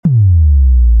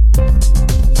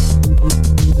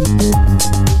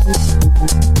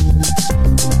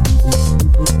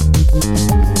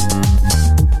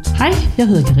Jeg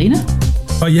hedder Karina.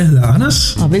 Og jeg hedder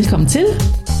Anders. Og velkommen til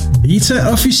Meta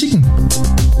og Fysikken.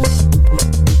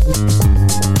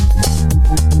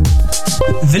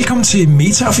 Velkommen til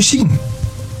Meta og Fysikken.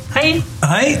 Hej.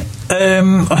 Hej.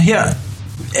 Og her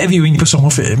er vi jo egentlig på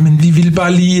sommerferie, men vi ville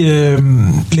bare lige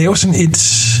lave sådan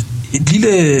et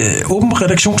lille åbent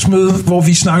redaktionsmøde, hvor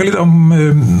vi snakker lidt om,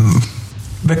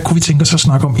 hvad kunne vi tænke os at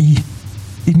snakke om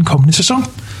i den kommende sæson.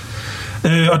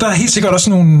 Og der er helt sikkert også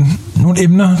nogle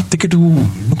emner,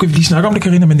 nu kan vi lige snakke om det,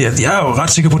 Karina, men jeg er jo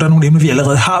ret sikker på, at der er nogle emner, vi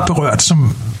allerede har berørt,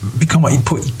 som vi kommer ind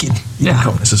på igen i den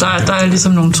kommende sæson. Der er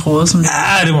ligesom nogle tråde, som...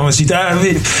 Ja, det må man sige. Der er,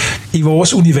 i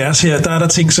vores univers her, der er der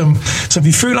ting, som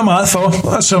vi føler meget for,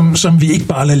 og som vi ikke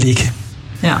bare lader ligge.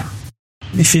 Ja.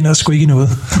 Vi finder sgu ikke noget.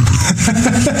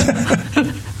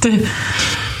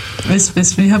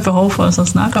 Hvis vi har behov for at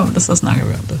snakke om det, så snakker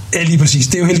vi om det. Ja, lige præcis.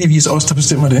 Det er jo heldigvis os, der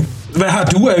bestemmer det. Hvad har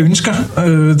du af ønsker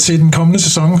til den kommende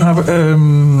sæson?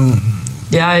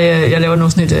 Jeg laver nu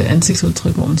sådan et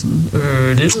ansigtsudtryk, hvor man sådan,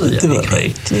 det ved jeg ikke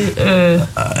rigtigt.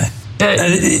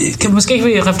 Måske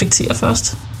vi reflektere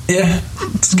først? Ja.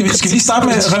 Skal vi lige starte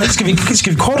med,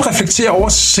 skal vi kort reflektere over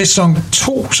sæson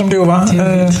 2, som det jo var? Det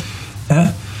er vildt. Ja.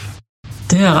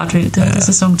 Det er ret vildt, det er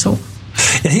sæson 2.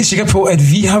 Jeg er helt sikker på,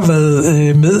 at vi har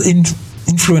været med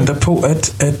influenter på,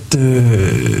 at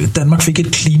Danmark fik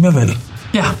et klimavalg.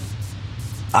 Ja.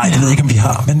 Ej, det ved jeg ikke, om vi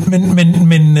har.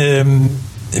 Men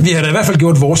vi har da i hvert fald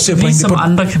gjort vores til at bringe det på... Vi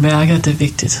som andre kan mærke, at det er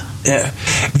vigtigt. Ja,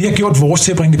 vi har gjort vores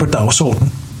til at bringe det på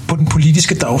dagsordenen. På den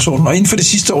politiske dagsorden. Og inden for det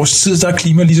sidste års tid, der er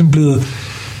klima ligesom blevet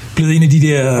en af de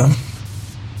der...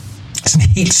 sådan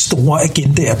helt store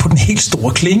agendaer på den helt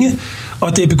store klinge,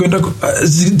 og det er begyndt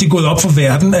det er gået op for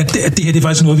verden, at det her det er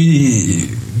faktisk noget,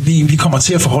 vi kommer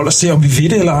til at forholde os til, om vi ved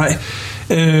det eller ej.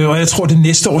 Og jeg tror, det er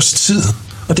næste års tid,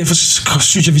 og derfor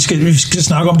synes jeg, vi skal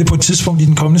snakke om det på et tidspunkt i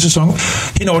den kommende sæson.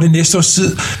 Hen over det næste års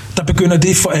tid, der begynder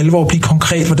det for alvor at blive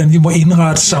konkret, hvordan vi må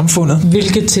indrette samfundet.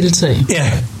 Hvilke tiltag?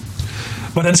 Ja.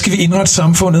 Hvordan skal vi indrette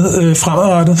samfundet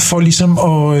fremadrettet, for ligesom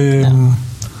at...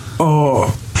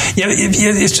 Jeg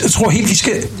tror helt,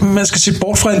 man skal se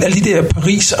bort fra alle de der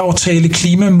Paris-aftale,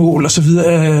 klimamål og så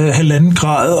videre, 1,5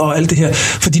 grad og alt det her,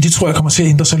 fordi det tror jeg kommer til at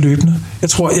ændre sig løbende. Jeg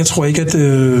tror ikke, at...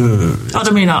 Og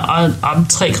du mener, om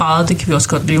 3 grader, det kan vi også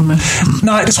godt leve med?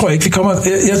 Nej, det tror jeg ikke.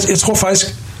 Jeg tror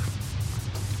faktisk,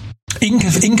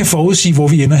 ingen kan forudsige, hvor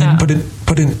vi ender henne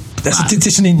på den. Altså, det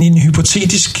er sådan en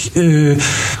hypotetisk...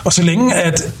 og så længe,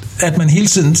 at man hele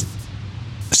tiden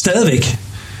stadigvæk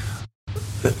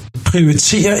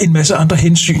prioriterer en masse andre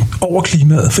hensyn over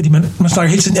klimaet, fordi man snakker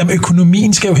hele tiden, jamen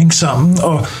økonomien skal jo hænge sammen,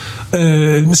 og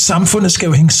samfundet skal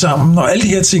jo hænge sammen, og alle de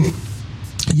her ting.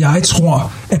 Jeg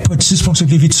tror, at på et tidspunkt, så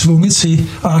bliver vi tvunget til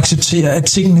at acceptere, at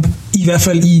tingene, i hvert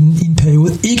fald i en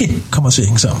periode, ikke kommer til at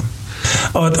hænge sammen.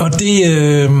 Og det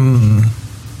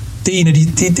er en af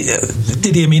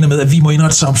det, jeg mener med, at vi må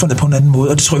indrette samfundet på en anden måde,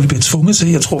 og det tror jeg, vi bliver tvunget til.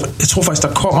 Jeg tror faktisk,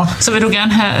 der kommer... Så vil du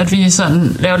gerne have, at vi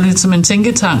sådan laver det lidt som en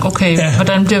tænketank, okay,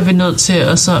 hvordan bliver vi nødt til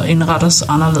at så indrette os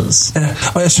anderledes? Ja,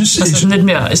 og jeg synes... Altså sådan lidt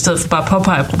mere, i stedet for bare at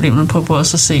påpege problemet, prøve på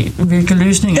også at se, hvilke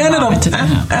løsninger har vi til det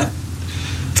her. Ja.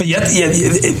 For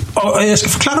og jeg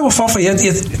skal forklare dig, hvorfor, for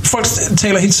folk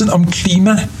taler hele tiden om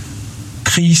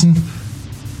klimakrisen,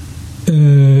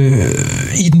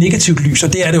 i et negativt lys,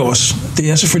 og det er det også.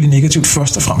 Det er selvfølgelig negativt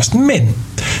først og fremmest. Men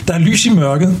der er lys i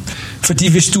mørket, fordi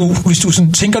hvis du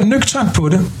sådan tænker nøgternt på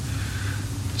det,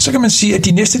 så kan man sige, at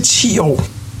de næste 10 år,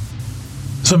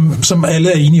 som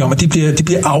alle er enige om, at det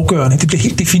bliver afgørende, det bliver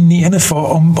helt definerende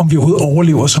for, om vi overhovedet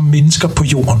overlever som mennesker på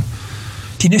jorden.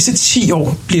 De næste 10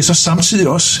 år bliver så samtidig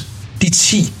også de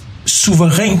 10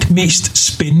 suverænt mest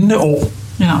spændende år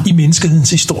i menneskehedens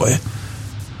historie.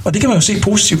 Og det kan man jo se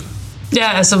positivt.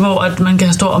 Ja, altså hvor at man kan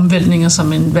have store omvæltninger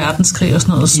som en verdenskrig og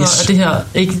sådan noget, så er det her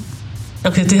ikke...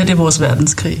 Okay, det her det er vores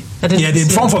verdenskrig. Det er en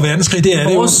form for verdenskrig, det er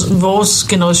det jo. Vores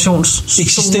generations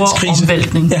store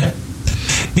omvæltning. Ja.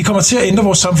 Vi kommer til at ændre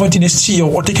vores samfund de næste 10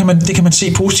 år, og det kan man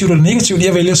se positivt eller negativt.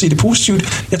 Jeg vælger at se det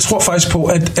positivt. Jeg tror faktisk på,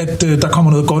 at der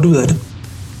kommer noget godt ud af det.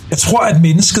 Jeg tror, at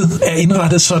mennesket er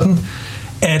indrettet sådan,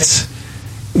 at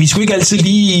vi skulle ikke altid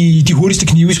lige de hurtigste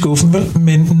knive i skuffen, vel?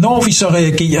 Men når vi så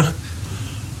reagerer,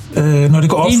 når det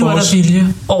går op for os... Lige nu er der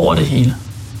vilje over det hele.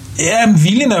 Ja,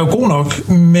 viljen er jo god nok,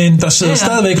 men der sidder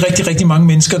stadigvæk rigtig, rigtig mange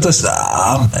mennesker, der siger,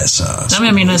 Jamen,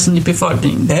 jeg mener sådan i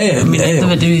befolkningen. Ja.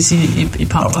 Det vil sige i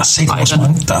pamper.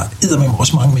 Der er eddermame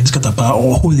også mange mennesker, der bare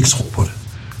overhovedet ikke tror på det.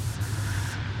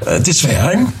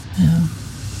 Desværre, ikke? Ja.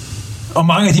 Og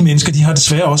mange af de mennesker, de har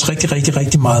desværre også rigtig, rigtig,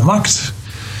 rigtig meget magt.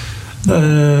 Der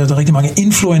er rigtig mange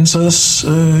influencers,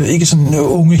 ikke sådan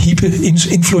unge, hippe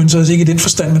influencers, ikke i den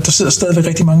forstand, men der sidder stadigvæk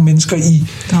rigtig mange mennesker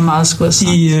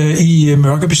i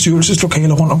mørke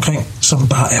bestyrelseslokaler rundt omkring, som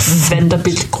bare er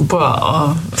Vanderbilt-grupper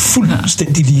og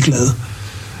fuldstændig ligeglade.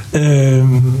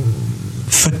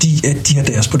 Fordi at de har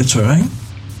deres på det tørre, ikke?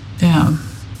 Ja.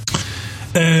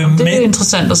 Det er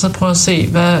interessant at så prøve at se,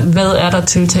 hvad er der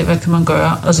tiltag, hvad kan man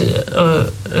gøre? Altså,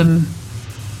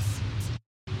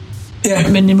 ja.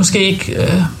 Men måske ikke,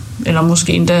 eller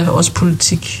måske endda også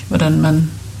politik, hvordan man,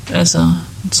 altså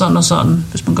sådan og sådan,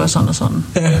 hvis man gør sådan og sådan.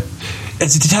 Ja,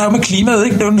 altså det har jo med klimaet,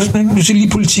 ikke? Nu siger lige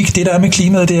politik, det der er med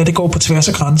klimaet, det går på tværs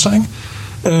af grænser, ikke?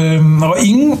 Og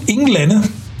ingen lande,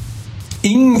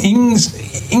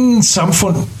 ingen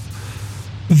samfund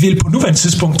vil på nuværende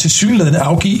tidspunkt tilsyneladende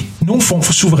afgive nogen form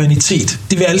for suverænitet.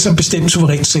 Det vil alle sammen bestemme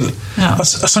suverænt selv. Ja. Og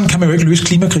sådan kan man jo ikke løse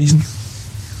klimakrisen.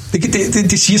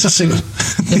 Det siger sig selv.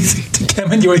 Det kan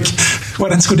man jo ikke.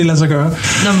 Hvordan skulle det lade sig gøre?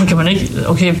 Nå, men kan man ikke...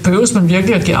 Okay, behøves man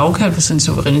virkelig at give afkald på sin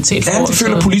suverænitet? Ja, det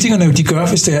føler politikerne jo, de gør,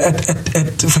 hvis det er,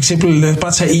 at for eksempel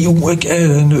bare tage EU, ikke?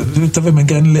 Der vil man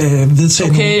gerne vedtage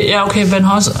okay, man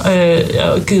har også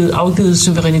afgivet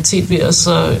suverænitet ved at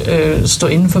så stå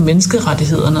inden for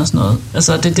menneskerettighederne og sådan noget.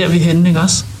 Altså, det er der, vi er henne, ikke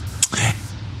også?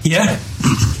 Ja.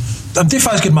 Det er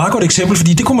faktisk et meget godt eksempel,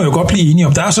 fordi det kunne man jo godt blive enige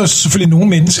om. Der er så selvfølgelig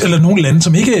nogle lande,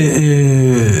 som ikke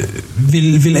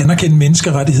vil anerkende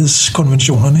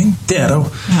menneskerettighedskonventionerne, ikke? Det er der jo.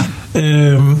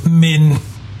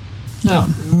 Ja.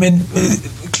 Men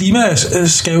klima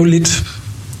skal jo lidt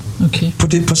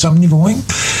på samme niveau, ikke?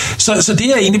 Så det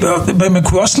er egentlig... Man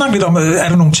kunne også snakke lidt om, er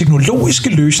der nogle teknologiske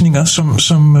løsninger,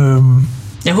 som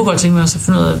Jeg kunne godt tænke mig at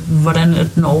finde ud af, hvordan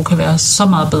Norge kan være så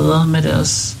meget bedre med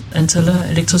deres antal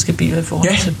af elektriske biler i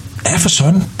forhold til... Ja, for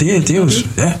sådan. Det er jo...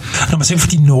 Ja. Når man tænker,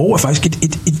 fordi Norge er faktisk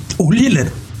et olieland.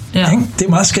 Ja. Ikke? Det er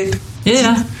meget skægt.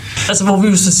 Ja. Altså, hvor vi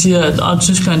jo så siger, at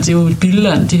Tyskland, det er jo et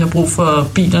billand, de har brug for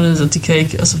bilerne, så de kan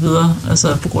ikke, og så videre.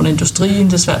 Altså, på grund af industrien,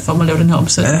 det er svært for dem at lave den her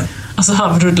omsætning. Ja. Og så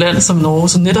har vi et land som Norge,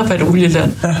 som netop er et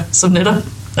olieland, som netop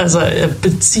er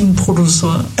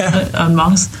benzinproducer af en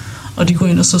mange, og de går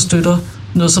ind og så støtter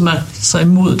noget, som er så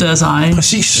imod deres egen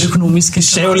økonomiske...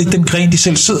 Præcis. Det er jo lidt den gren, de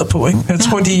selv sidder på, ikke? Jeg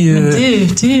tror, det er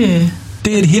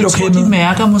det helt okay med. De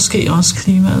mærker måske også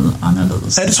klimaet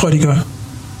anderledes. Ja, det tror jeg, de gør.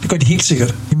 Det gør de helt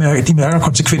sikkert. De mærker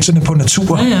konsekvenserne på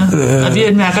natur. Ja. Og vi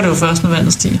mærker det jo først, når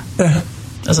vandet stiger. Ja.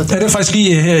 Altså, det er faktisk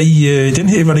lige her i den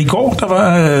her, var det i går, der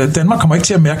var Danmark kommer ikke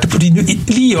til at mærke det, fordi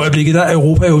lige i øjeblikket, der er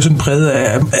Europa jo sådan præget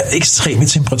af ekstreme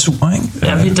temperaturer, ikke?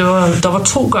 Ja, der var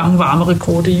 2 gange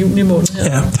varmerekord i juni måned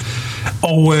her. Ja.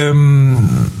 Og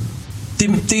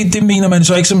det mener man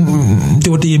så ikke som,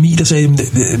 det var DMI, der sagde,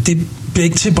 det bliver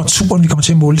ikke temperaturen, vi kommer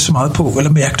til at måle så meget på,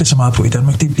 eller mærke det så meget på i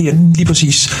Danmark. Det bliver lige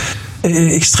præcis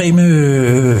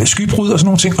ekstreme skybrud og sådan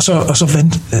nogle ting, og så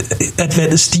at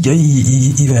vandet stiger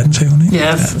i verdenshavene. Ikke?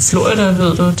 Ja, Florida,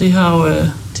 ved du, de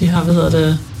har hvad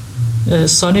hedder det,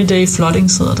 sunny day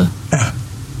flooding, hedder det. Ja.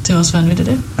 Det er også vanvittigt,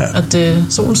 det. Ja. At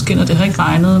solen skinner, det har ikke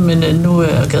regnet, men nu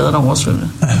er gaderne oversvømmet.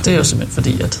 Ja. Det er jo simpelthen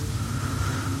fordi, at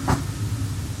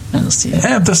vandet stiger.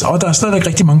 Ja, og der er stadigvæk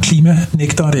rigtig mange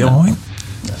klimanægtere derovre, ikke?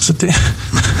 Ja. Så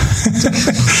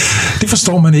det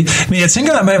forstår man ikke. Men jeg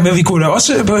tænker, at vi kunne da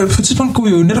også på et tidspunkt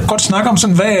kunne vi jo netop godt snakke om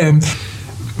sådan,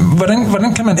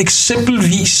 hvordan kan man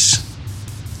eksempelvis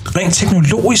rent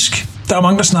teknologisk, der er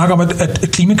mange, der snakker om, at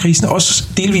klimakrisen også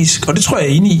delvis, og det tror jeg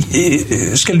er enig i,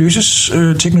 skal løses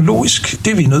teknologisk.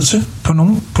 Det er vi nødt til på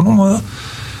nogle måder.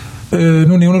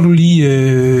 Nu nævner du lige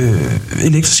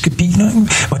elektriske biler. Ikke?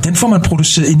 Hvordan får man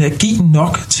produceret energi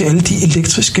nok til alle de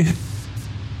elektriske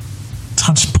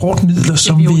transportmidler,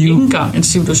 som vi jo... ikke engang en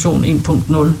civilisation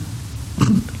 1.0.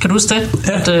 Kan du huske det?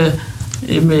 Ja. At,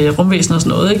 med rumvæsen og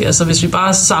sådan noget, ikke? Altså, hvis vi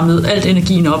bare samlede alt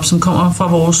energien op, som kommer fra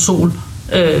vores sol,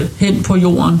 hen på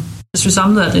jorden. Hvis vi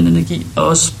samlede al den energi, og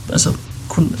også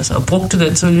og brugte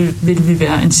den, så ville vi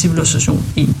være en civilisation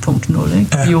 1.0, ikke?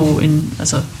 Ja. Vi er jo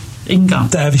ingen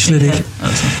gang. Der er vi slet ikke.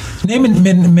 Altså. Nej,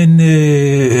 men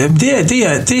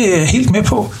det er helt med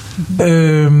på.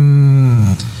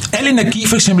 Al energi,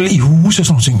 for eksempel i huse og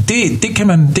sådan noget,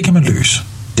 det kan man løse.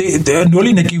 Det er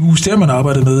nulenergihus, det har man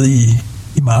arbejdet med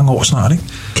i mange år snart, ikke?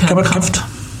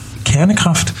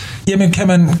 Kernekraft. Jamen,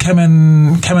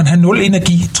 kan man have nul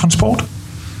energi transport?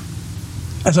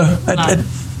 Altså, nej,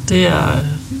 det er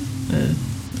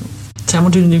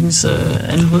termodynamikkens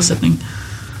anden hovedsætning.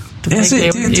 Det er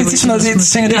sådan noget,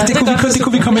 det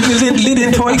kunne vi komme lidt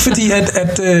ind på, ikke? Fordi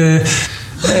at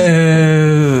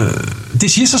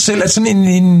det siger sig selv, at sådan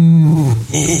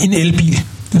en elbil,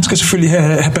 den skal selvfølgelig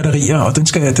have batterier, og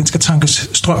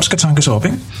strøm skal tankes op,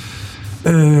 ikke?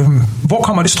 hvor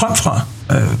kommer det strøm fra?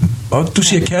 Og du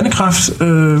siger kernekraft,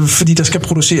 fordi der skal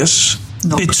produceres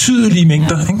betydelige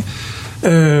mængder. Ja. Ikke?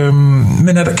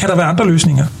 Men kan der være andre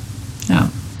løsninger? Ja.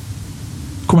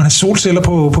 Kunne man have solceller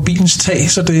på bilens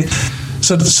tag, så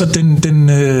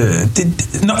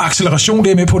når acceleration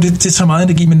det er med på, det tager meget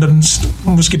energi, men når den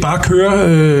måske bare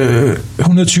kører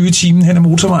 120 timer hen ad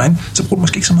motorvejen, så bruger den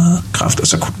måske ikke så meget kraft, og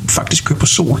så kunne den faktisk køre på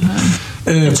sol.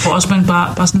 Ja. Jeg tror også, man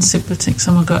bare sådan en simpel ting,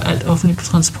 som at gøre alt offentlig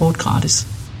transport gratis.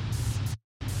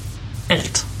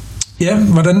 Alt. Ja,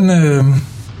 hvordan...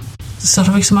 Så er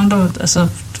der jo ikke så mange, der... Altså,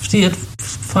 fordi at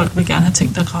folk vil gerne have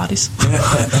ting, der er gratis. Ja.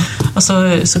 Og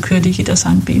så kører de ikke i deres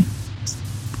egen bil.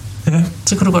 Ja.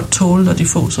 Så kan du godt tåle, at de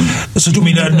får sådan... Så du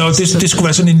mener, at det skulle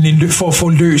være sådan en for at få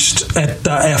løst, at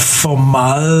der er for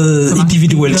meget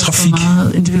individuel trafik? For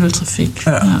meget individuel trafik,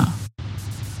 ja.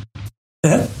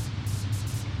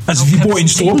 Altså, vi bor i en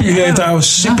stor by her, der er jo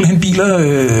simpelthen biler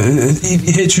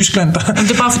her i Tyskland. Men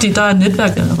det er bare fordi, der er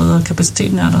netværk allerede, og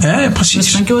kapaciteten er der. Ja, præcis.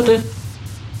 Hvis man gjorde det,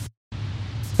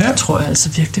 jeg tror jeg altså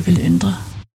virkelig ville ændre.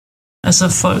 Altså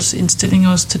folks indstilling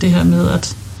også til det her med,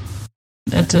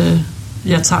 at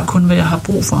jeg tager kun, hvad jeg har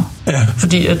brug for. Ja.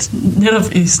 Fordi at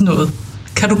netop i sådan noget,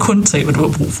 kan du kun tage, hvad du har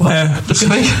brug for. Ja, du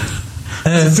kan ikke...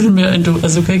 Selvfølgelig mere end du.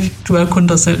 Altså du kan ikke, du er kun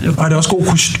dig selv jo. Og det er også god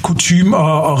kutyme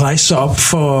at rejse sig op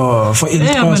for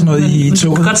ældre og sådan noget i toget.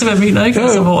 Du kan godt se, hvad jeg mener, ikke?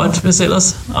 Altså, hvor at hvis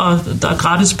ellers, og der er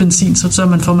gratis benzin,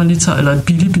 så får man lige tager, eller et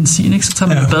billig benzin, ikke? Så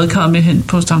tager man et badekar med hen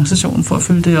på tankstationen for at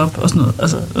fylde det op og sådan noget.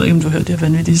 Altså, jeg ved ikke, om du har hørt det her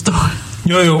vanvittige historie.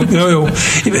 Jo.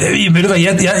 Ved du hvad,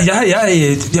 jeg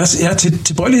er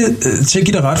tilbøjelighed til at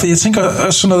give dig ret, for jeg tænker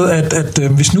også sådan noget, at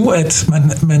hvis nu at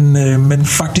man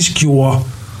faktisk gjorde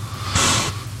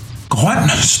grøn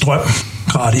strøm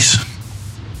gratis.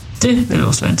 Det ville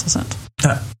også være interessant. Ja.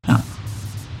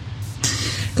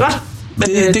 Godt. Men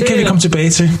det kan vi komme tilbage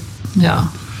til. Ja.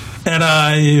 Er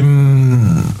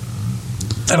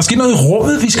der sket noget i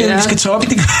rummet, vi skal tage op i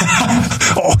det?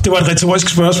 Det var et retorisk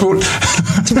spørgsmål.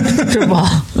 Det var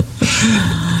meget.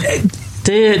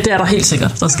 Det er der helt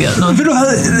sikkert, der sker noget. Ved du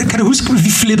hvad, kan du huske, at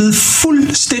vi flippede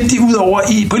fuldstændig ud over, på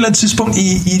et eller andet tidspunkt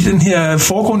i den her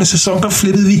foregående sæson, der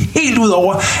flippede vi helt ud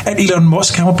over, at Elon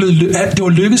Musk, det var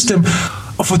lykkedes dem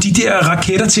at få de der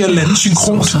raketter til at lande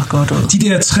synkront. Så godt ud. De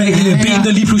der 3 ben,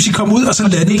 der lige pludselig kom ud, og så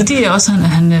landede det. Det er også,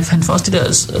 han får også de der,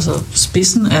 altså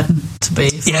spidsen af den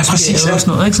tilbage. Ja, præcis. Også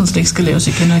noget, ikke? Sådan, så det ikke skal laves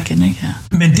igen og igen. Ikke?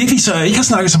 Ja. Men det vi så ikke har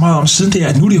snakket så meget om siden, det er,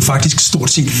 at nu er det jo faktisk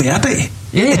stort set hverdag,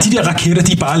 at de der raketter,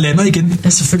 de bare lander igen. Ja,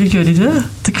 selvfølgelig gør de det.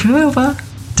 Det kører jo bare.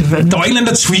 Der var en eller anden,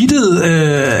 der tweetede,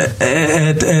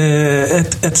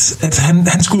 at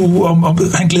han skulle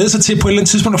han glædede sig til på et eller andet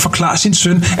tidspunkt at forklare sin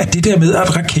søn, at det der med,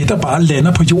 at raketter bare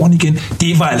lander på jorden igen,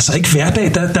 det var altså ikke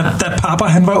hverdag, da pappa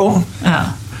han var ung. Ja,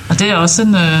 og det er også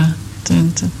en...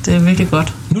 Det er virkelig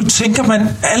godt. Nu tænker man,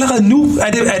 allerede nu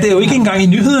er det jo ikke engang i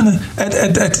nyhederne,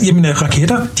 at jamen,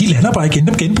 raketter, de lander bare igen,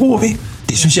 dem genbruger vi.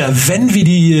 Det synes jeg er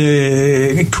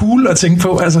vanvittigt cool at tænke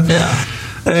på, altså. Ja.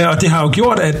 Og det har jo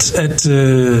gjort, at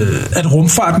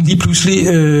rumfarten lige pludselig,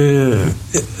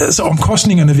 altså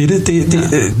omkostningerne ved det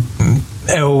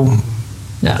er jo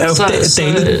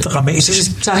dalet dramatisk. Så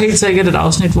vi tager helt sikkert et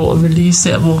afsnit, hvor vi lige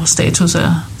ser, hvor status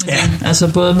er. Ja. Altså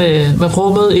både med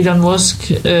rummet, Elon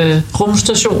Musk,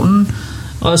 rumstationen,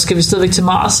 og skal vi stadigvæk til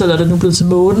Mars, eller er det nu blevet til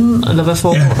månen, eller hvad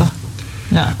foregår der?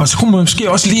 Ja. Og så kunne man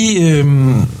måske også lige...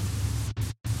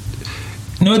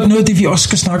 Noget af det, vi også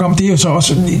skal snakke om, det er jo så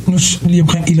også nu lige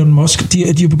omkring Elon Musk. De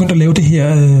er jo begyndt at lave det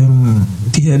her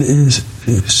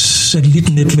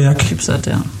satellitnetværk.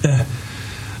 Ja.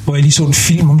 Hvor jeg lige så en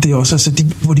film om det også, altså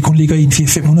hvor de kun ligger i en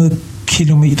 400-500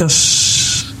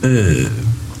 kilometers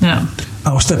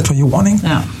afstand fra jorden, ikke?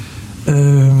 Ja.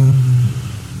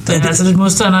 Det er altså lidt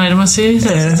modstander, det må sige.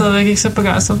 Det er stadigvæk ikke så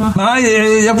begejstret for. Nej,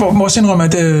 jeg må også indrømme,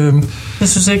 at... Jeg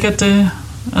synes ikke, at det...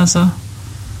 Altså...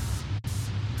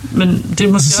 Men det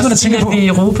er måske også fordi, at vi i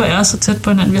Europa er så tæt på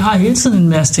hinanden. Vi har hele tiden en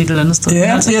masse et eller andet sted.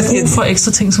 Ja, altså brug for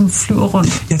ekstra ting, som flyver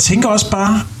rundt. Jeg tænker også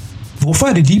bare, hvorfor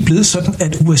er det lige blevet sådan,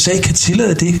 at USA kan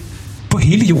tillade det på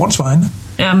hele jordens vegne?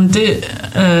 Jamen,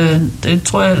 det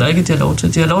tror jeg heller ikke, at de har lov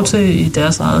til. De har lov til i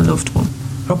deres eget luftrum.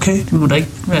 Okay. De må da ikke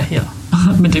være her.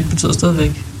 Men det betyder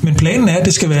stadigvæk. Men planen er, at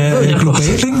det skal være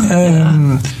globalt, ikke?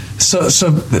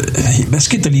 Så hvad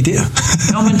skete der lige der?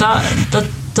 Jo, men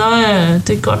det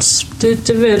er godt.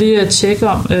 Det vil jeg lige tjekke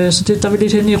om. Så der vil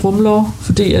lige hen i rumlov,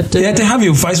 fordi at det har vi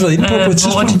jo faktisk været inde på et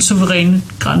tidspunkt. Hvor er din suveræne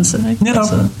grænse, ikke? Netop.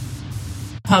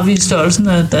 Har vi størrelsen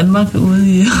af Danmark ude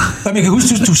i... Jamen, jeg kan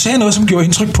huske, du sagde noget, som gjorde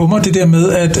indtryk på mig, det der med,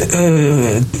 at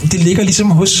det ligger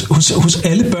ligesom hos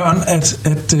alle børn,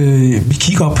 at vi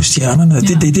kigger op på stjernerne.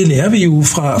 Ja. Det lærer vi jo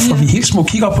fra vi er helt små.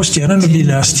 Kigger op på stjernerne, når vi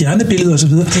lærer stjernebilleder osv.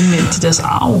 Det er nemt til deres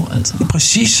arv, altså.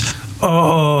 Præcis.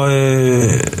 Og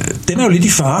den er jo lidt i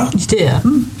fare. Det er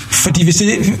den. Fordi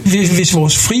hvis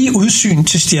vores frie udsyn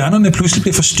til stjernerne pludselig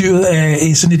bliver forstyrret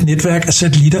af sådan et netværk af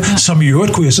satellitter, som i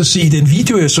øvrigt, kunne jeg så se i den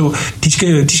video, jeg så, de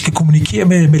skal kommunikere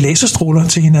med laserstråler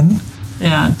til hinanden.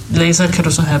 Ja, laser kan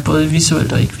du så have både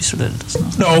visuelt og ikke visuelt. Og sådan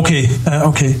noget. Nå, okay. Ja,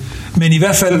 okay. Men i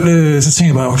hvert fald, så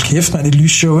tænker jeg bare, hold kæft, man, et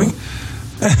lysshow, ikke?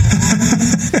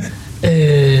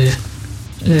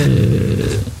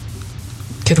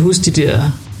 Kan du huske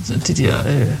de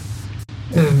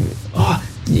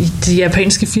de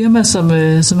japanske firma,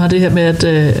 som har det her med,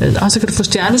 at så kan du få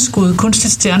stjerneskud,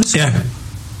 kunstigt stjerneskud. Ja.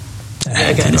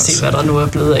 Jeg kan gerne se, hvad der nu er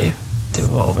blevet af. Det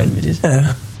var jo vanvittigt. Ja.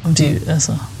 Om de,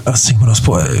 altså... Og så tænker man også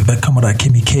på, hvad kommer der af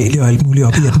kemikalier og alt muligt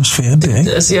op i atmosfæren der,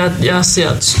 ikke? Altså, jeg ser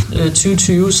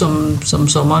 2020 som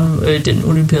sommeren i den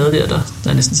olympiade der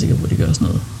er næsten sikker på, at de gør sådan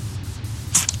noget.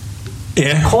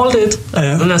 Ja. Call it.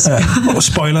 Ja.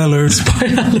 Spoiler alert.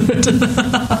 Spoiler alert.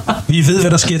 Vi ved,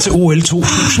 hvad der sker til OL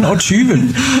 2020.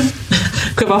 Kan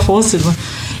jeg bare forestille mig.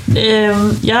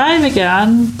 Jeg vil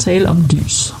gerne tale om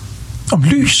lys. Om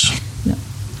lys? Ja.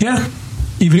 Ja.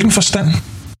 I hvilken forstand?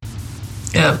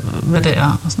 Ja, hvad det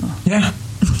er og sådan noget. Ja.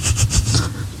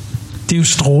 Det er jo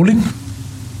stråling.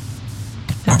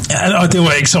 Ja, og det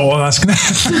var ikke så overraskende.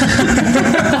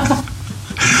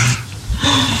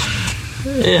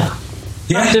 Ja.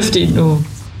 Det er fordi, nu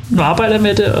arbejder jeg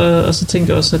med det, og så tænker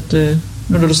jeg også, at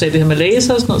nu når du sagde det her med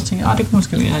laser og sådan noget, så tænker jeg, det kunne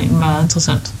måske være meget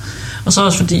interessant. Og så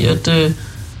også fordi, at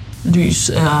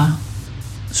lys er,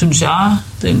 synes jeg,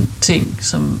 den ting,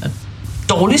 som er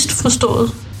dårligst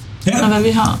forstået af hvad vi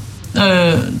har.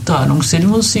 Der er nogle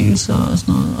selvmodsigelser og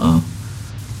sådan noget. Og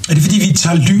er det fordi, vi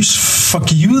tager lys for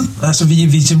givet? Altså, det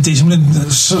er simpelthen...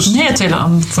 Nej, jeg taler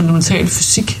om fundamental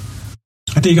fysik.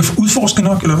 Og det ikke er udforsket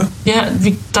nok, eller hvad? Ja,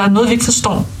 der er noget, vi ikke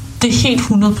forstår. Det er helt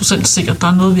 100% sikkert, der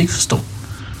er noget, vi ikke forstår.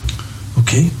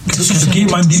 Okay. Kan du give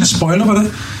mig en lille spoiler på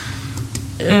det?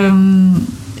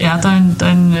 Ja, der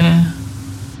er en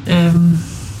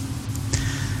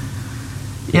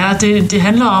ja, det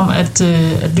handler om, at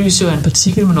lys jo er en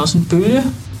partikel, men også en bølge.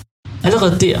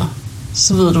 Allerede der,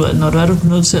 så ved du, at når du er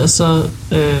nødt til at så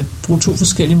bruge to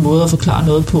forskellige måder at forklare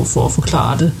noget på, for at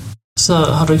forklare det, så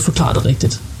har du ikke forklaret det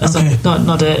rigtigt. Altså, okay.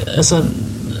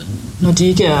 Når de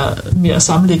ikke er mere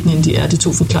sammenliggende, end de er, de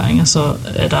to forklaringer, så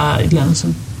er der et eller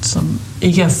andet, som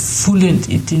ikke er fuldendt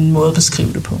i din måde at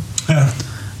beskrive det på. Ja.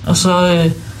 Og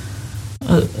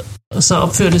så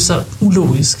opfører det sig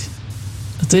ulogisk.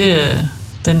 Og det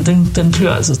den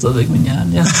klør altså stadigvæk min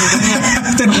hjerne.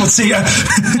 Den roterer.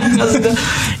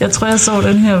 Jeg tror, jeg så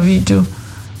den her video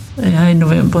i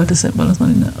november, december eller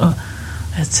sådan noget, og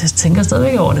jeg tænker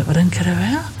stadigvæk over det. Hvordan kan det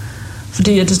være?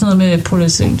 Fordi det er sådan noget med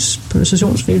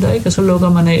polarisationsfilter, ikke? Og så lukker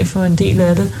man af for en del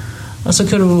af det, og så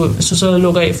kan du så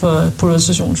lukker af for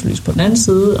polarisationslys på den anden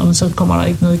side, og så kommer der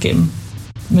ikke noget igennem.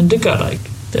 Men det gør der ikke.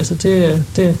 Det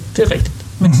er rigtigt.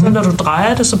 Men så når du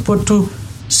drejer det, så burde du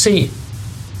se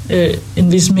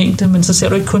en vis mængde, men så ser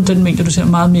du ikke kun den mængde, du ser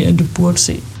meget mere, end du burde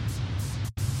se.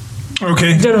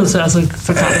 Okay. Det er nødt til altså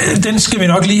forklare. Den skal vi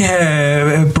nok lige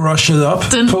have brushed op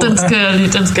på. Den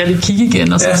skal jeg lige kigge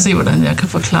igen, og så se, hvordan jeg kan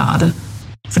forklare det.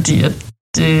 Fordi at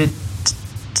det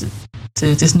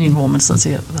er sådan en, hvor man sidder og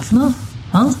tænker, hvad for noget?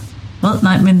 Hvad?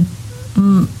 Nej, men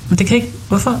det kan ikke.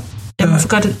 Hvorfor? Hvorfor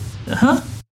gør det?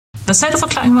 Hvad sagde du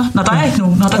forklaringen var? Nå, der er ikke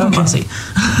nogen. Nå, der kan man bare se.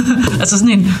 Altså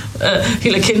sådan en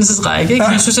helt erkendelsesrække, ikke?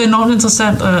 Jeg synes, det er enormt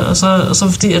interessant, og så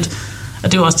fordi, at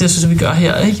det er jo også det, jeg synes, vi gør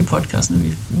her, ikke, i podcasten. Vi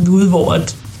er ude, hvor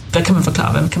hvad kan man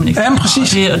forklare, hvad kan man ikke forklare. Ja,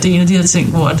 præcis. Og det er en af de her ting,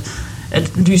 hvor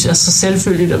at lys er så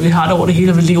selvfølgeligt, og vi har det over det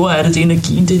hele, og vi lever af det, det er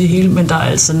energien, det er det hele, men der er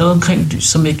altså noget omkring lys,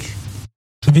 som vi ikke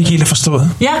helt har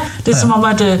forstået. Ja, det er som om,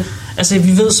 at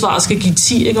vi ved, at svaret skal give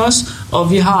 10, ikke også?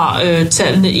 Og vi har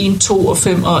tallene 1, 2 og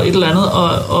 5 og et eller andet,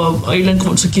 og af en eller anden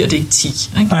grund, så giver det ikke 10.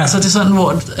 Ikke? Ja. Altså det er sådan,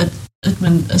 hvor at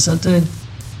man, altså det,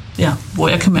 ja, hvor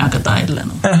jeg kan mærke, at der er et eller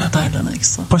andet. Ja. Der er et eller andet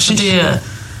ekstra. Præcis. Det er,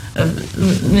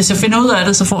 hvis jeg finder ud af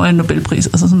det, så får jeg en Nobelpris.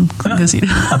 Altså sådan kan jeg sige det.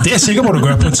 Ja, det er jeg sikker på, du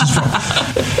gør på et tidspunkt.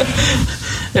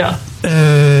 Ja.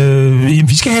 Jamen,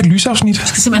 vi skal have et lysafsnit. Vi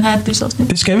skal simpelthen have et lysafsnit.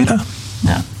 Det skal vi da.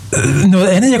 Ja. Noget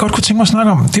andet, jeg godt kunne tænke mig at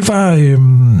snakke om, det var,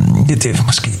 det er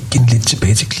måske igen lidt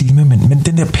tilbage til klima, men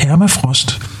den der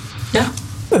permafrost. Ja.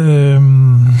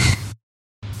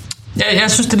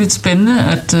 Jeg synes, det er lidt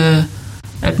spændende,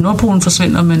 at Nordpolen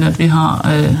forsvinder, men at vi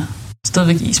har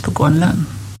stadigvæk is på Grønland.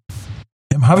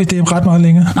 Jamen har vi det ret meget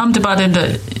længere? Nå, men det er bare den der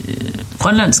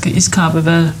grønlandske iskappe.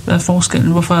 Hvad er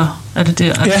forskellen? Hvorfor er det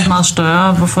der? Er det meget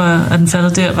større? Hvorfor er den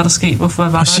faldet der? Hvad er der sket? Hvorfor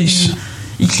var der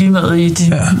i klimaet i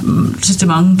de sidste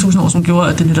mange tusind år, som gjorde,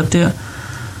 at det netop der?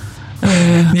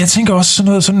 Men jeg tænker også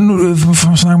sådan noget, nu får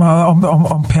man snakke meget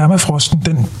om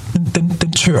permafrosten,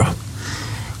 den tør.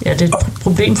 Ja, det er et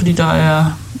problem, fordi der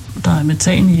er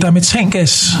metan i. Der er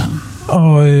metangas,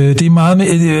 og det er meget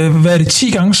med, hvad er det, 10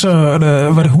 gange, eller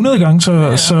var det 100 gange, så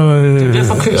det er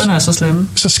derfor køerne er så slemme.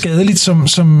 Så skadeligt som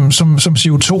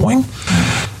CO2, ikke?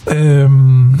 Ja.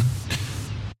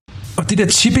 Og det der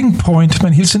tipping point,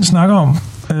 man hele tiden snakker om.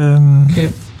 Okay.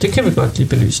 Det kan vi godt lige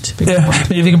belyse. Ja, men jeg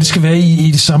ved ikke, om det skal være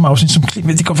i det samme afsnit som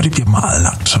klima. Det går, for det bliver meget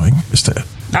langt, så ikke? Hvis det er.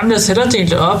 Jamen, jeg sætter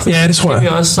delt det op, ja, det tror jeg. Vi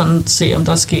også sådan se, om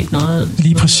der er sket noget.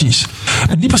 Lige præcis.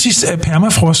 Men lige præcis er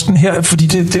permafrosten her, fordi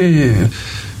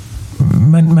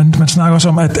man snakker også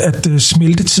om, at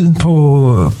smeltetiden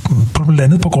på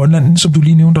landet på Grønland, som du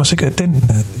lige nævnte også, ikke? Den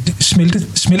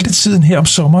smeltetiden her om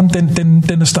sommeren,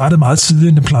 den er startet meget tidligere,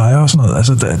 end den plejer og sådan noget.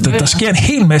 Altså, der sker en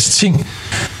hel masse ting,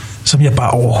 som jeg bare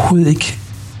overhovedet ikke...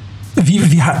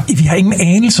 Vi har ingen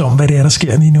anelse om, hvad det er, der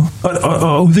sker lige nu.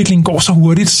 Og udviklingen går så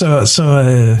hurtigt,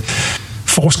 så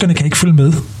forskerne kan ikke følge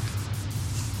med.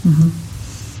 Mm-hmm.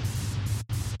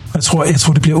 Jeg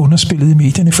tror, det bliver underspillet i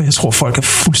medierne, for jeg tror, folk er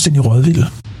fuldstændig rådvilde.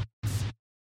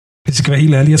 Det skal være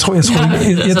helt ærligt.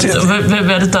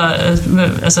 Hvad er det, der er?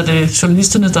 Altså, er det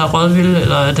journalisterne, der er rådvilde,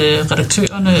 eller er det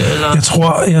redaktørerne? Eller?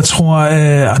 Jeg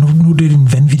tror nu er det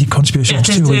en vanvittig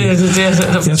konspirationsteori.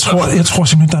 Jeg tror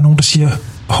simpelthen, der er nogen, der siger,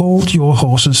 hold your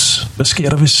horses. Hvad sker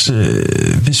der,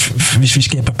 hvis vi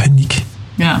skaber panik?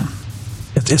 Ja.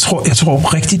 Jeg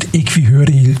tror rigtigt ikke, vi hører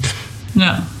det hele. Ja.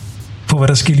 På hvad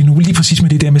der sker lige nu. Lige præcis med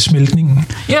det der med smeltningen.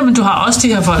 Ja, men du har også de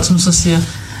her folk, som så siger,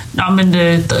 nå, men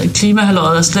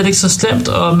klimahalløjet er slet ikke så slemt,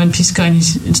 og man pisker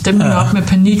en stemning op med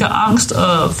panik og angst,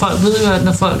 og folk ved jo, at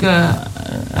når folk er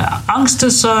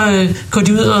angste, så går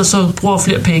de ud og så bruger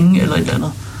flere penge eller et eller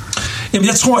andet. Jamen,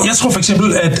 jeg tror for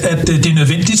eksempel, at det er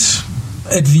nødvendigt,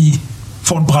 at vi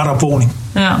får en brat opvågning.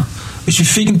 Ja. Hvis vi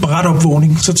fik en brat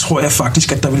opvågning, så tror jeg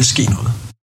faktisk, at der ville ske noget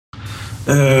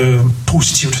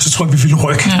positivt. Så tror jeg, vi ville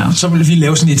rykke. Ja. Så ville vi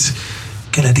lave sådan et,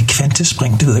 kalder det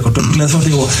kvantespring, det ved jeg godt, du er glad for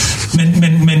det ord.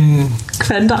 Men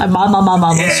kvanter er meget, meget, meget,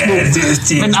 meget små.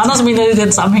 Men Anders mener det i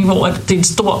den sammenhæng, hvor det er en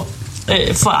stor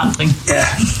forandring. Ja,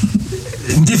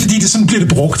 det er fordi, det sådan bliver det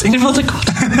brugt. Ikke? Det ved det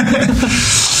godt.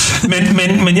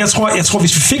 men jeg tror,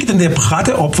 hvis vi fik den der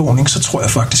bratte opvågning, så tror jeg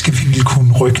faktisk, at vi ville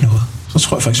kunne rykke noget. Så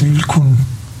tror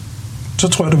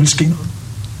jeg, der ville ske noget.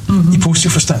 Mm-hmm. I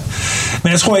positiv forstand.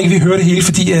 Men jeg tror ikke, vi hører det hele,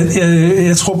 fordi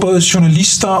jeg tror både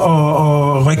journalister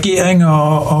og regeringer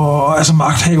og altså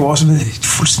magthavere også ved,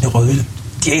 fuldstændig rødvilde.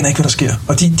 De aner ikke, hvad der sker.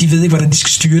 Og de ved ikke, hvordan de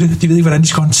skal styre det. De ved ikke, hvordan de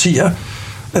skal håndtere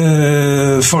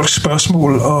folks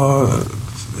spørgsmål. Og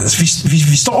altså,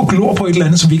 vi står og glor på et eller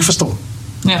andet, som vi ikke forstår.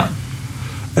 Ja.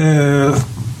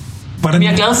 Men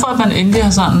jeg er glad for, at man endelig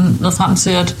har sådan nået frem til,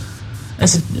 at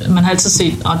altså, man har altid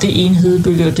set, at det er en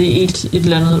hedebølge, og det er et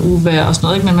eller andet uvejr og sådan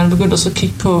noget, ikke? Men man begynder så at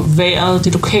kigge på vejret,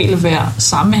 det lokale vejr,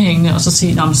 sammenhængende, og så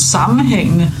sige, at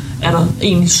sammenhængende er der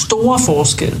egentlig store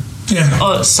forskelle. Yeah.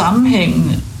 Og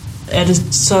sammenhængende er det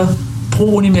så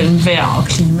broen imellem vejr og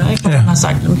klima. Ikke? Man har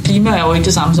sagt, at klima er jo ikke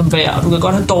det samme som vejr, og du kan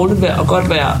godt have dårligt vejr og godt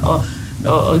vejr,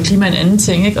 og klima er en anden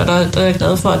ting, ikke? Og der er jeg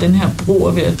glad for, at den her bro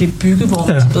er ved at blive bygget, hvor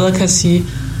man bedre kan sige,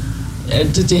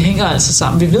 det hænger altså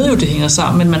sammen. Vi ved jo, det hænger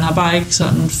sammen, men man har bare ikke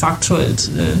sådan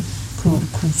faktuelt kunne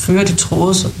føre de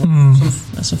tråde.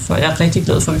 Altså, for jeg er rigtig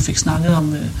glad for, at vi fik snakket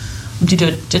om de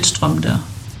der jetstrøm der.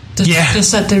 Det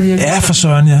satte det virkelig. Ja, for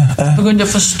søren, ja. Begyndte jeg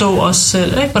at forstå os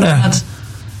selv, ikke?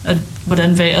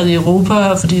 Hvordan vejret i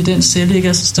Europa, fordi den celle ikke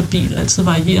er så stabil, altid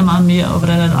varierer meget mere, og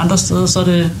hvordan andre steder, så er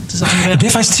det samme vejr. Det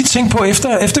er faktisk tit tænkt på,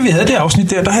 efter vi havde det afsnit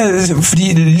der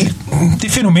fordi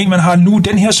det fænomen, man har nu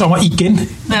den her sommer igen,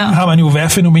 har man jo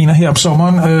vejrfænomener her om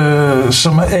sommeren,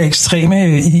 som er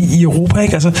ekstreme i Europa,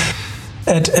 ikke? Altså,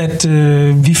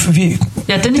 vi...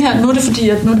 Ja, den her, nu er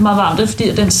det meget varmt, det er fordi,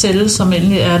 at den celle, som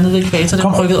endelig er nede ved ekvator, den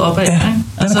er rykket opad. Ja,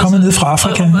 den er kommet ned fra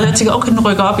Afrika. Og jeg tænker, okay, den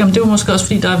rykker op, jamen det er jo måske også,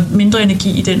 fordi der er mindre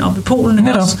energi i den oppe i Polen,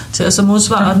 også, til at så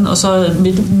modsvare den, og så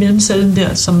mellemcellen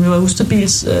der, som jo er ustabil.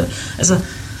 Altså,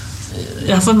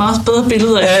 jeg har fået et meget bedre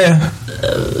billede af...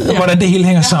 Ja. Hvordan det hele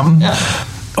hænger sammen. Ja.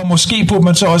 Og måske burde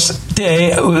man så også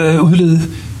deraf udlede,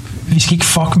 vi skal ikke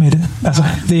fuck med det. Altså,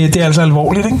 det er altså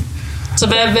alvorligt, ikke? Så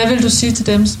hvad vil du sige til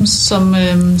dem, som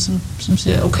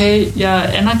siger, okay, jeg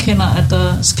anerkender, at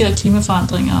der sker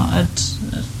klimaforandringer,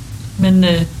 men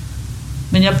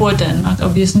jeg bor i Danmark,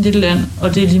 og vi er sådan et lille land,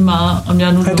 og det er lige meget, om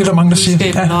jeg nu... Ja, det er der mange, der siger.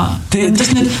 Det er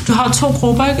sådan du har 2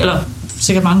 grupper, ikke? Eller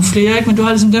sikkert mange flere, ikke? Men du har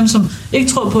ligesom dem, som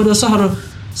ikke tror på det, og så har du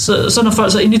så når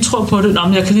folk så egentlig tror på det,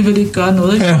 men jeg kan alligevel ikke gøre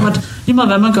noget. Ikke? Ja. Lige meget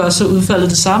hvad man gør, så udfaldet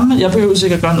det samme. Jeg behøver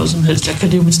sikkert gøre noget som helst. Jeg kan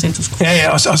leve med status quo. Ja,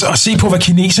 og se på, hvad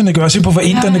kineserne gør, se på, hvad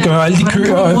inderne gør, alle de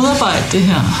køer. Hvordan kan du modarbejde det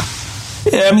her?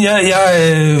 Jamen,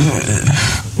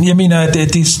 jeg mener, at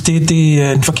det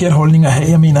er en forkert holdning at have.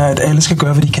 Jeg mener, at alle skal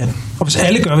gøre, hvad de kan. Og hvis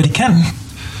alle gør, hvad de kan,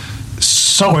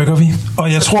 så rykker vi.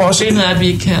 Og jeg tror også... Problemet er, at vi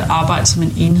ikke kan arbejde som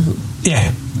en enhed. Ja.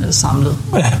 Samlet.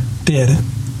 Ja, det er det.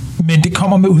 Men det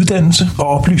kommer med uddannelse og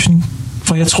oplysning.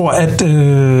 For jeg tror, at...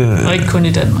 og ikke kun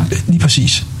i Danmark. Lige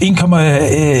præcis.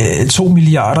 1,2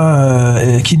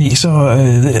 milliarder kinesere,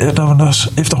 der var også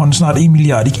efterhånden snart 1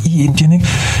 milliard i Indien. Ikke?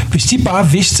 Hvis de bare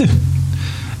vidste,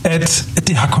 at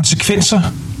det har konsekvenser,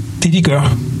 det de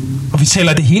gør, og vi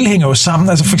taler, at det hele hænger jo sammen.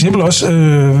 Altså for eksempel også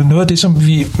noget af det, som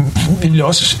vi vil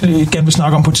også gerne vil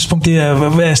snakke om på et tidspunkt, det er,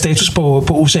 hvad er status på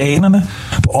oceanerne,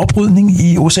 på oprydning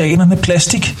i oceanerne,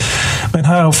 plastik. Man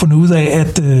har jo fundet ud af,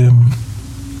 at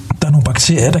der er nogle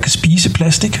bakterier, der kan spise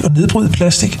plastik og nedbryde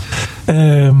plastik.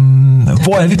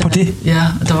 Hvor er vi på det? Ja,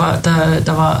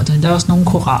 der var også nogle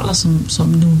koraller, som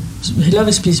nu hellere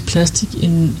vil spise plastik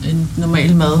end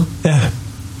normal mad. Ja.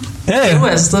 Ja. Det er jo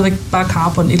altså stadigvæk bare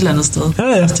carbon et eller andet sted.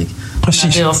 Ja. Plastik.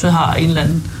 Præcis. Ja, det ofte har en eller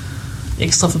anden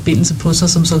ekstra forbindelse på sig,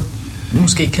 som så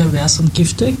måske kan være som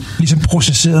gift, ikke? Ligesom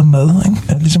processeret mad, ikke?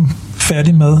 Ja, ligesom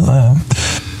færdig mad.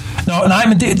 Nå, nej,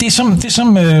 men det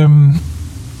som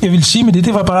jeg vil sige med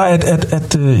det var bare,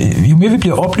 at jo mere vi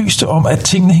bliver oplyste om, at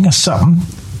tingene hænger sammen.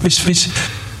 Hvis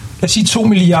lad os sige 2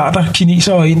 milliarder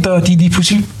kinesere og indere, de lige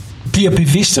pludselig bliver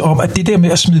bevidste om, at det der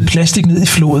med at smide plastik ned i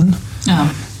floden,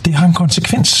 det har en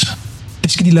konsekvens.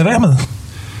 Det skal de lade være med.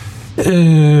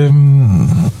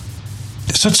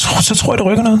 Så tror jeg, det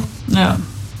rykker noget. Ja.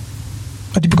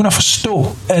 Og de begynder at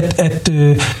forstå, at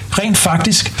rent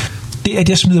faktisk, det at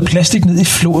jeg smider plastik ned i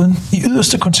floden, i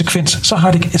yderste konsekvens, så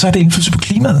har det indflydelse på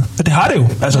klimaet. Og det har det jo.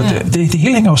 Altså, det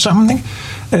hele hænger jo sammen, ikke?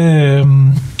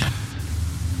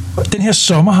 Den her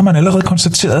sommer har man allerede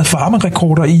konstateret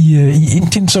varmerekorder i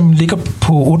Indien, som ligger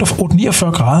på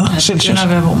 49 grader Celsius. Det begynder at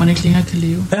være, hvor man ikke længere kan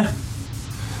leve. Ja.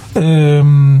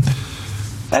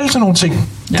 Alle sådan nogle ting.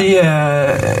 Ja. Det er...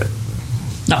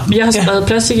 Nå, men jeg har skrevet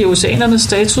plastik i oceanernes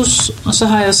status, og så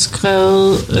har jeg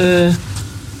skrevet...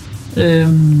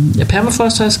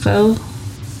 permafrost har jeg skrevet.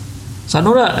 Så er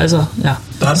nu der... Altså, ja.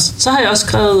 Så har jeg også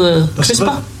skrevet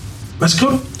CRISPR. Hvad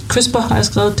skriver du? CRISPR har jeg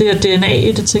skrevet. Det er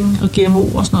DNA-editing og GMO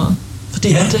og sådan noget.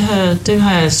 Fordi det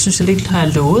har jeg, synes jeg lidt har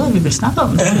jeg lovet, at vi vil snakke om,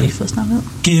 men det har vi ikke fået snakket om.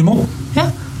 GMO? Ja.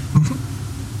 Mm-hmm.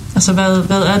 Altså,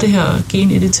 hvad er det her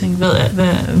gen-editing?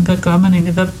 Hvad gør man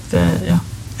egentlig?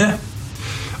 Ja.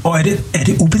 Og er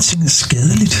det ubetinget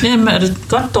skadeligt? Jamen, er det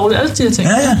godt, dårligt? Alle de her ting?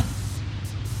 Ja.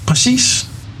 Præcis.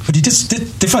 Fordi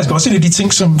det er faktisk også en af de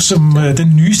ting, som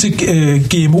den nyeste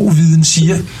GMO-viden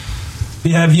siger.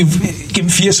 Vi er jo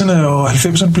gennem 80'erne og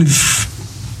 90'erne blevet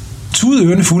tudet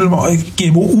ørerne fulde med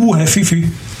GMO, fy.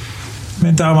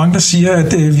 Men der er mange, der siger,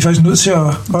 at vi er faktisk nødt til at...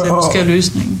 Det er måske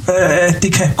løsningen.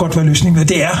 Det kan godt være løsningen.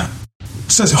 Det er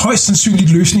så højst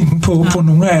sandsynligt løsningen på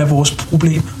nogle af vores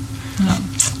problemer.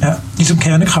 Ja, ligesom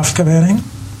kernekraft kan være det, ikke?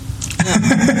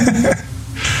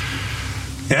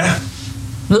 Ja.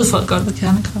 Ved folk godt, hvad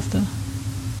kernekraft er?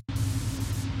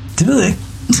 Det ved jeg ikke.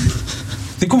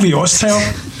 Det kunne vi jo også tage op.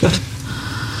 Godt.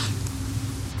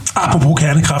 Apropos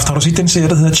kernekraft, har du set den serie,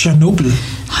 der hedder Chernobyl?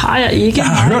 Har jeg ikke. Jeg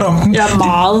har hørt om den. Jeg er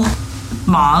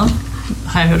meget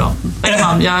har jeg hørt om den.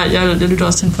 Ja. Jeg lytter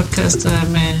også til en podcast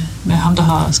med ham, der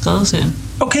har skrevet serien.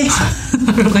 Okay.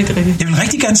 rigtig. Jeg vil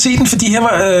rigtig gerne se den, fordi her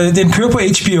var, den kører på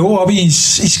HBO oppe i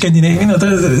Skandinavien, og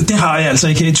det har jeg altså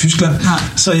ikke her i Tyskland. Nej.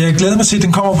 Så jeg glæder mig til, at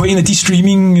den kommer på en af de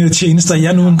streaming-tjenester,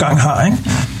 jeg nu engang har, ikke?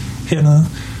 Ja. Hernede.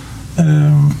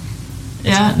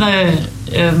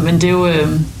 Men det er jo...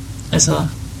 altså,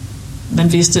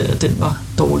 man vidste, at den var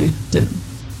dårlig,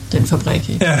 den fabrik,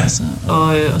 ikke? Ja. Altså,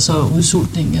 og så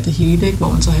udsultningen af det hele, ikke?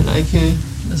 Hvor man så heller ikke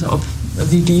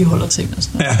vi ligeholder ting og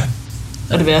sådan noget. Ja.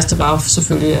 Og det værste var jo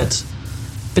selvfølgelig, at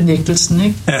benægtelsen,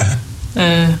 ikke? Ja.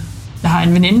 Jeg har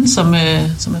en veninde, som er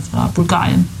fra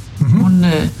Bulgarien. Mm-hmm.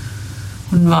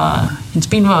 Hendes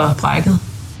ben var brækket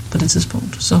på det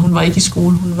tidspunkt, så hun var ikke i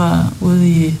skole. Hun var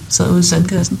sad ude i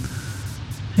sandkassen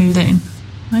hele dagen,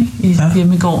 ikke?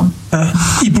 Hjemme i gården. Ja.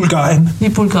 I Bulgarien? I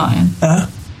Bulgarien. Ja.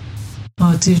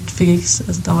 Og det fik ikke...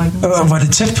 Altså, der var ikke noget. Var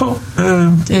det tæt på?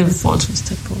 Det er forholdsvis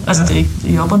tæt på. Altså, det er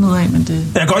ikke op og ned af, men det...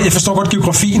 Jeg forstår godt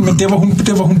geografien, men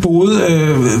der hvor hun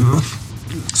boede...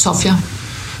 Sofia.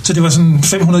 Så det var sådan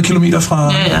 500 kilometer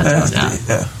fra... Ja.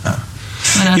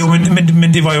 Jo,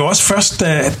 men det var jo også først,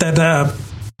 da der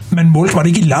man målte, var det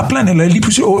ikke i Lapland, eller lige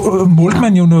pludselig målte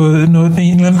man jo en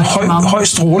eller anden høj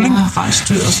stråling. Ja, faktisk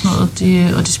dyr og sådan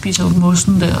noget, og de spiser jo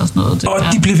mossen der og sådan noget.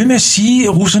 Og de blev ved med at sige,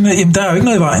 russerne, jamen der er jo ikke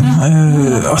noget i vejen.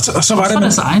 Og så var det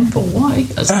deres egen borger,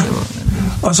 ikke? Altså, det var,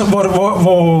 og så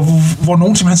hvor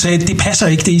nogen simpelthen sagde, det passer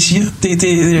ikke, det I siger.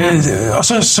 Og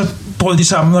så brød de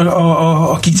sammen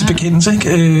og gik til bekendelse,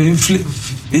 ikke?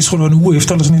 Jeg tror, det var en uge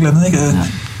efter, eller sådan et eller andet, ikke?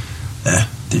 Ja,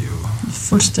 det er jo...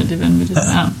 Fuldstændig vanvittigt,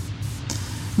 ja.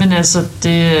 Men altså,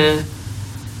 det...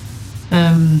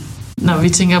 når vi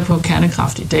tænker på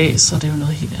kernekraft i dag, så er det jo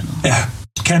noget helt andet. Ja,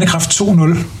 kernekraft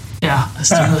 2.0. Ja,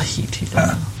 altså det er noget helt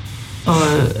andet. Og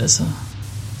altså,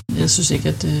 jeg synes ikke,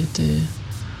 at det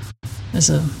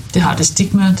altså, det har det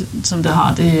stigma, som det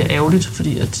har. Det er ærgerligt,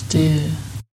 fordi at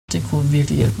det kunne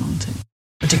virkelig hjælpe nogle ting.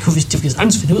 Og det kunne vi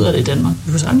sagtens finde ud af det i Danmark.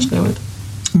 Vi kunne sagtens gøre det.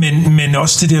 Men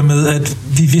også det der med, at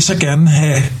vi vil så gerne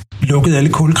have lukket alle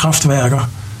kulkraftværker.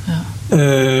 Ja.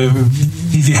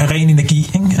 Vi vil have ren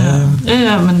energi, ikke?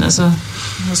 Ja, men altså,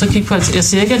 så kig på, jeg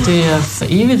siger ikke, at det er for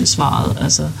evigt svaret,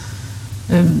 altså.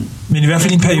 Men i hvert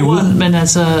fald i en periode. Men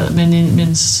altså,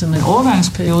 men som en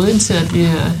overgangsperiode, indtil at vi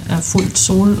er fuldt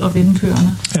sol- og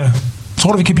vindkørende. Ja.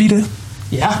 Tror du, vi kan blive det?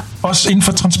 Ja. Også inden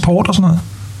for transport og sådan noget?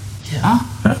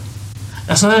 Ja.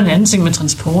 Og så er der en anden ting med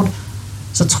transport.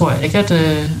 Så tror jeg ikke, at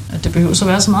det behøver at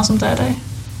være så meget, som det er i dag.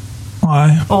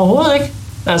 Nej. Overhovedet ikke.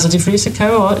 Altså, de fleste kan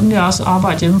jo også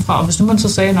arbejde hjemmefra. Og hvis nu man så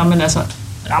sagde, at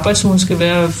arbejdsugen skal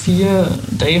være 4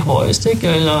 dage højst, ikke?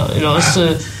 Eller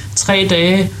også 3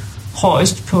 dage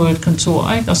højst på et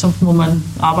kontor, ikke? Og så må man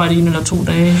arbejde 1 eller 2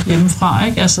 dage hjemmefra,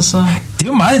 ikke? Altså, så... Det er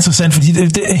jo meget interessant, fordi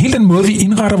hele den måde, vi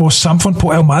indretter vores samfund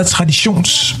på, er jo meget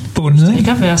traditionsbundet, ikke? Det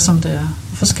kan være, som det er.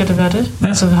 Hvorfor skal det være det? Ja.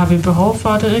 Altså, har vi behov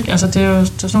for det, ikke? Altså, det er jo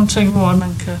sådan nogle ting, hvor man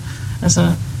kan...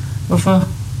 Altså,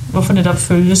 hvorfor netop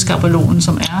følge skabelonen,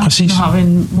 som er? Præcis. Nu har vi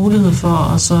en mulighed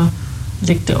for at så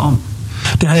lægge det om.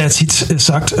 Det har jeg tit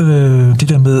sagt, det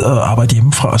der med at arbejde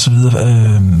hjemmefra og så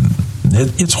videre.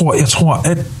 Jeg tror,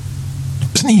 at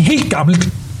sådan i helt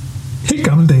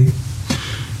gamle dage,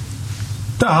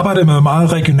 der arbejdede man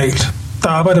meget regionalt. Der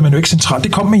arbejder man jo ikke centralt.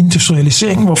 Det kom med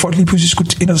industrialiseringen, hvor folk lige pludselig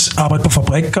skulle ind og arbejde på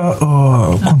fabrikker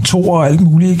og kontorer og alt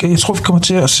muligt. Jeg tror, vi kommer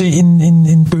til at se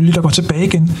en bølge, der går tilbage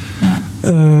igen. Ja.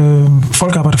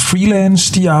 Folk arbejder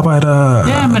freelance, de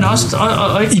arbejder men også,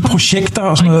 og ikke i projekter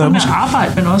og sådan noget. Ikke kun med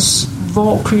arbejde, men også,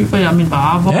 hvor køber jeg min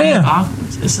vare? Hvor min vare?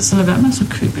 Så lad være med at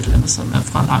købe et eller andet, som er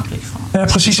fra langt væk fra. Ja,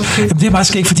 præcis. Jamen, det er meget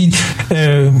skægt, fordi det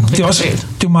er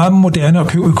jo meget moderne at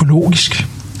købe økologisk.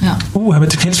 Ja. Men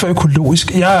det kan helst være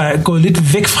økologisk. Jeg er gået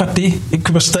lidt væk fra det. Jeg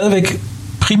køber stadigvæk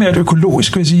primært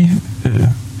økologisk, vil jeg sige.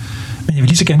 Men jeg vil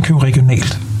lige så gerne købe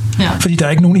regionalt. Ja. Fordi der er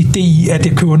ikke nogen idé i, at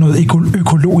jeg køber noget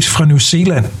økologisk fra New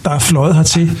Zealand, der er fløjet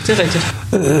hertil. Det er rigtigt.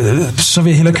 Så vil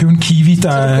jeg hellere købe en kiwi,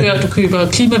 der... Så du køber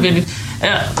klimavenligt.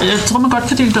 Ja, jeg tror, man godt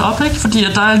kan dele det op, ikke? Fordi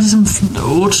at der er ligesom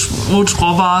 8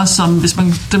 råvarer, som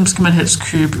dem skal man helst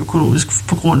købe økologisk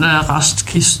på grund af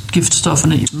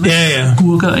restgiftstofferne i dem. Ja.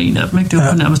 Gurker er en af dem, ikke? Det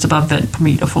er jo nærmest bare vand på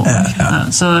meterform.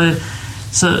 Ja.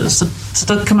 Så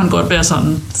der kan man godt være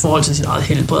sådan i forhold til sit eget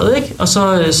helbred, ikke? Og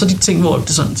så de ting, hvor det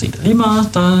sådan set er lige meget,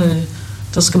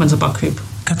 der skal man så bare købe.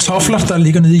 Kartofler, der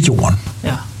ligger nede i jorden.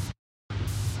 Ja.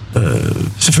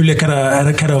 Selvfølgelig kan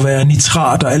der være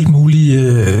nitrat og alt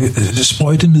muligt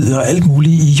sprøjtemidler og alt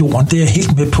muligt i jorden. Det er jeg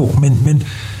helt med på, men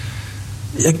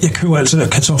jeg køber altså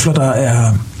kartofler, der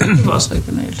er... Det er også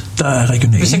regionalt. Der er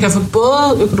regionalt. Hvis jeg kan få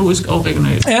både økologisk og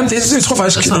regionalt. Ja, det tror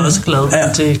jeg faktisk... Så er jeg også glad for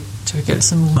det. Det er ikke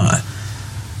altid muligt. Nej.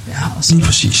 Ja, og så, lige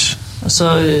præcis. Og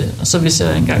så hvis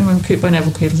jeg engang man køber en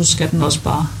avocado, så skal den også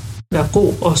bare være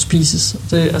god og spises.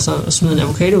 Altså at smide en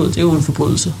avocado ud, det er jo en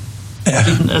forbrydelse. Ja.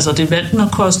 Det er vand, den har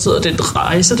kostet, og det er en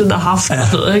rejse, den har haft.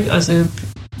 Ja. Ikke? Altså, jeg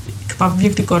kan bare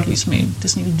virkelig godt lide smagen. Det er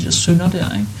sådan en af de der synder der,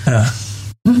 ikke? Ja,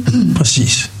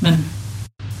 præcis. Men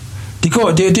det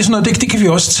er sådan noget, det kan vi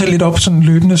også tage lidt op sådan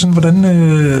løbende, sådan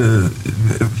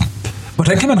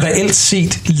hvordan kan man reelt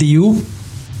set leve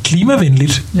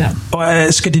klimavenligt? Ja. Og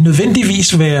skal det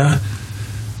nødvendigvis være...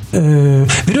 ved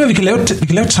du hvad, vi kan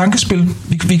lave et tankespil.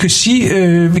 Vi kan sige,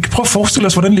 vi kan prøve at forestille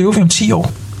os, hvordan lever vi om 10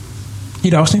 år i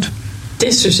et afsnit.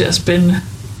 Det synes jeg er spændende.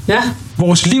 Ja.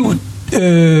 Vores liv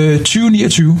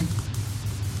 2029.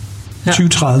 Ja.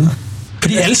 2030.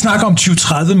 Fordi alle snakker om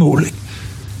 2030 mål. Ikke?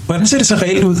 Hvordan ser det så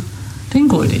reelt ud? Det er en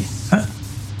god idé. Ja.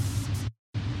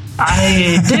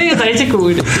 Ej, det er en rigtig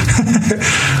god idé.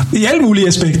 I alle mulige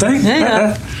aspekter, ikke?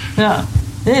 Ja.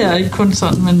 Det er ikke kun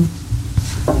sådan, men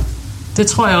det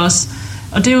tror jeg også.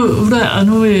 Og det er jo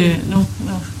nu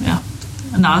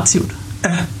narrativt.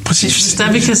 Ja, præcis. Hvis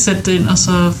der vi kan sætte det ind, og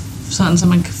så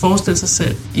kan forestille sig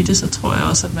selv i det, så tror jeg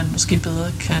også, at man måske bedre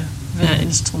kan være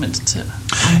instrumentet til.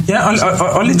 Ja,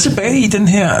 og lidt tilbage i den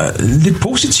her lidt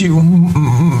positive.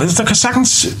 Der kan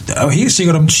sagtens, der er jo helt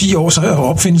sikkert om 10 år, så er der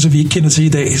opfindelser, vi ikke kender til i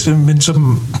dag, men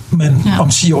som man om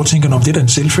 10 år tænker, det er da en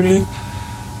selvfølge, ikke?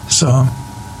 Så...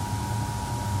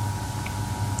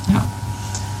 Ja.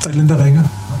 Der er den, der ringer.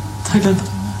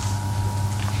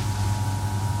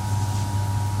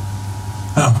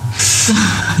 Ja.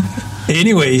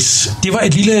 Anyways, det var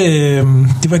et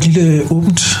lille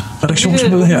åbent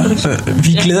redaktionsmøde her.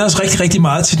 Vi glæder os rigtig, rigtig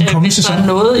meget til den kommende sæson. Hvis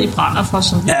der er noget, I brænder for,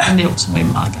 som vi har nævnt, så må I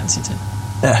meget gerne sige til.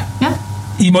 Ja.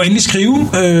 I må endelig skrive.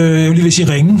 Jeg vil lige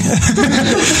sige ringe.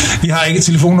 Vi har ikke et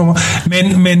telefonnummer.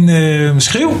 Men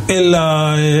skriv,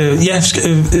 eller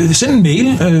send en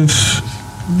mail.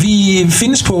 Vi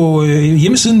findes på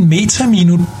hjemmesiden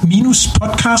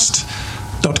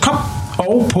meta-podcast.com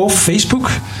og på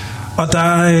Facebook. Og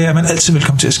der er man altid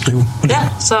velkommen til at skrive. Ja,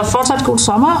 så fortsat god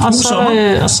sommer,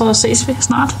 og så ses vi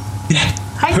snart. Ja,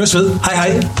 høres ved. Hej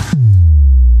hej.